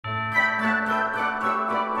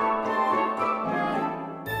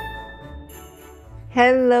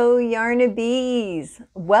Hello Yarnabees,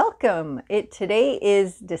 welcome. Today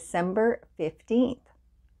is December 15th,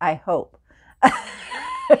 I hope.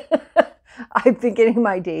 I've been getting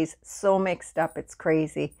my days so mixed up, it's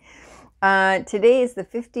crazy. Today is the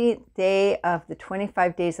 15th day of the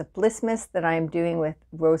 25 days of Blissmas that I'm doing with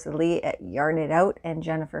Rosalie at Yarn It Out and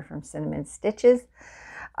Jennifer from Cinnamon Stitches.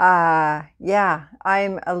 Yeah,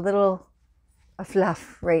 I'm a little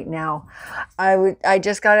fluff right now. I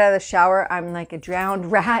just got out of the shower. I'm like a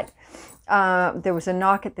drowned rat. There was a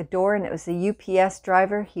knock at the door and it was the UPS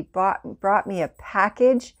driver. He brought me a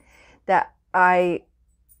package that I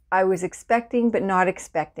was expecting but not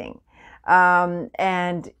expecting. And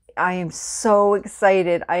I am so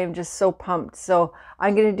excited. I am just so pumped. So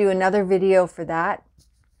I'm going to do another video for that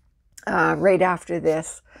right after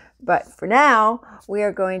this. But for now, we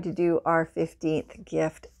are going to do our 15th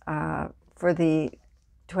gift for the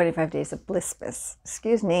 25 days of Blissmas.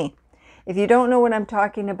 Excuse me. If you don't know what I'm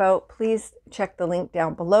talking about, please check the link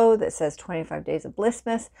down below that says 25 days of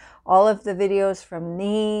Blissmas. All of the videos from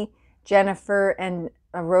me, Jennifer, and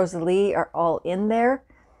Rosalie are all in there.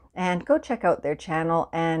 And go check out their channel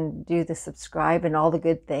and do the subscribe and all the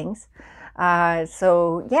good things.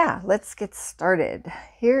 So yeah, let's get started.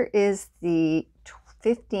 Here is the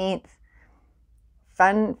 15th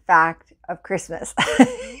fun fact of Christmas.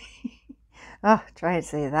 Oh, try and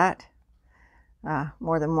say that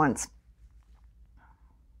more than once.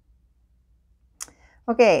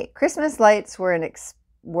 Okay, Christmas lights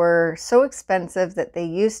were so expensive that they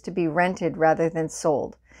used to be rented rather than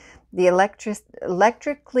sold. The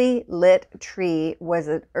electrically lit tree was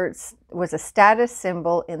a status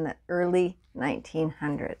symbol in the early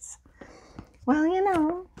 1900s. Well, you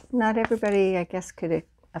know, not everybody, I guess, could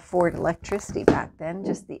afford electricity back then,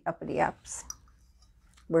 just the uppity-ups.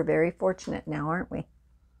 We're very fortunate now, aren't we?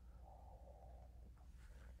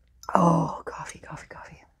 Oh, coffee, coffee,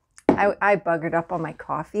 coffee. I buggered up on my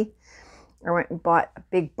coffee. I went and bought a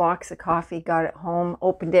big box of coffee, got it home,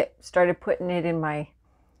 opened it, started putting it in my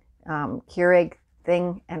Keurig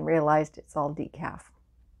thing, and realized it's all decaf.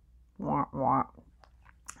 Wah, wah.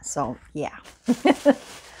 So, yeah.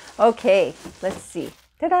 Okay, let's see.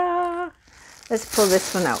 Ta-da! Let's pull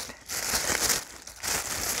this one out.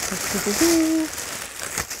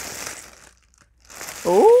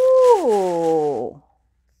 Oh,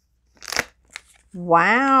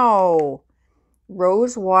 wow.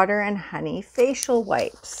 Rose water and honey facial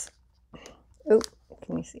wipes. Oh,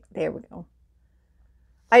 can you see? There we go.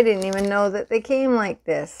 I didn't even know that they came like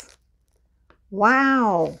this.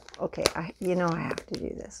 Wow. Okay, you know I have to do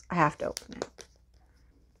this. I have to open it.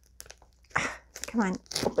 Come on,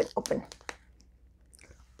 open, open.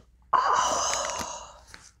 Oh.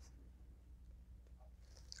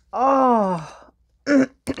 Oh.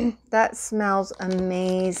 That smells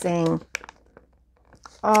amazing.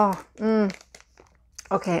 Oh,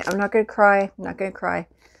 okay, I'm not going to cry. I'm not going to cry.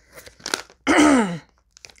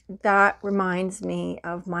 That reminds me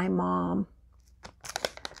of my mom.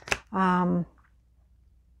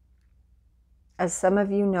 As some of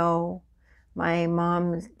you know,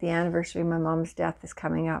 the anniversary of my mom's death is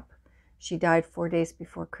coming up. She died 4 days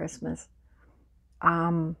before Christmas.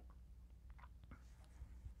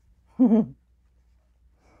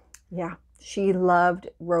 Yeah, she loved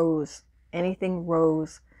rose, anything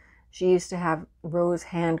rose. She used to have rose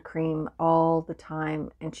hand cream all the time,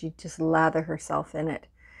 and she'd just lather herself in it.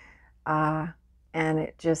 And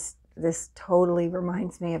this totally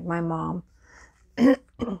reminds me of my mom.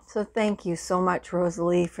 So thank you so much,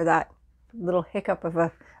 Rosalie, for that little hiccup of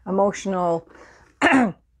a emotional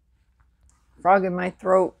frog in my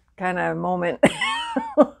throat kind of moment.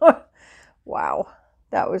 Wow,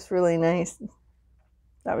 that was really nice.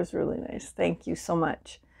 That was really nice. Thank you so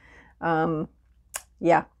much.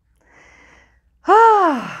 Yeah.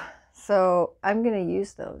 So I'm going to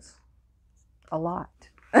use those a lot.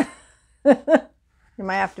 You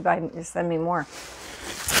might have to send me more.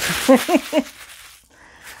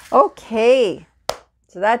 Okay.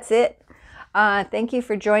 So that's it. Thank you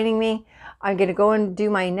for joining me. I'm going to go and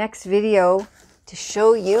do my next video to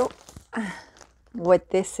show you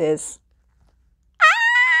what this is.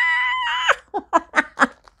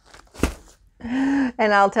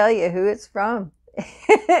 And I'll tell you who it's from.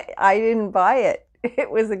 I didn't buy it. It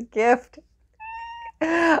was a gift.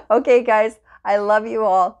 Okay, guys, I love you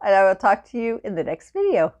all, and I will talk to you in the next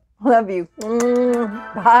video. Love you.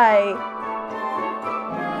 Bye.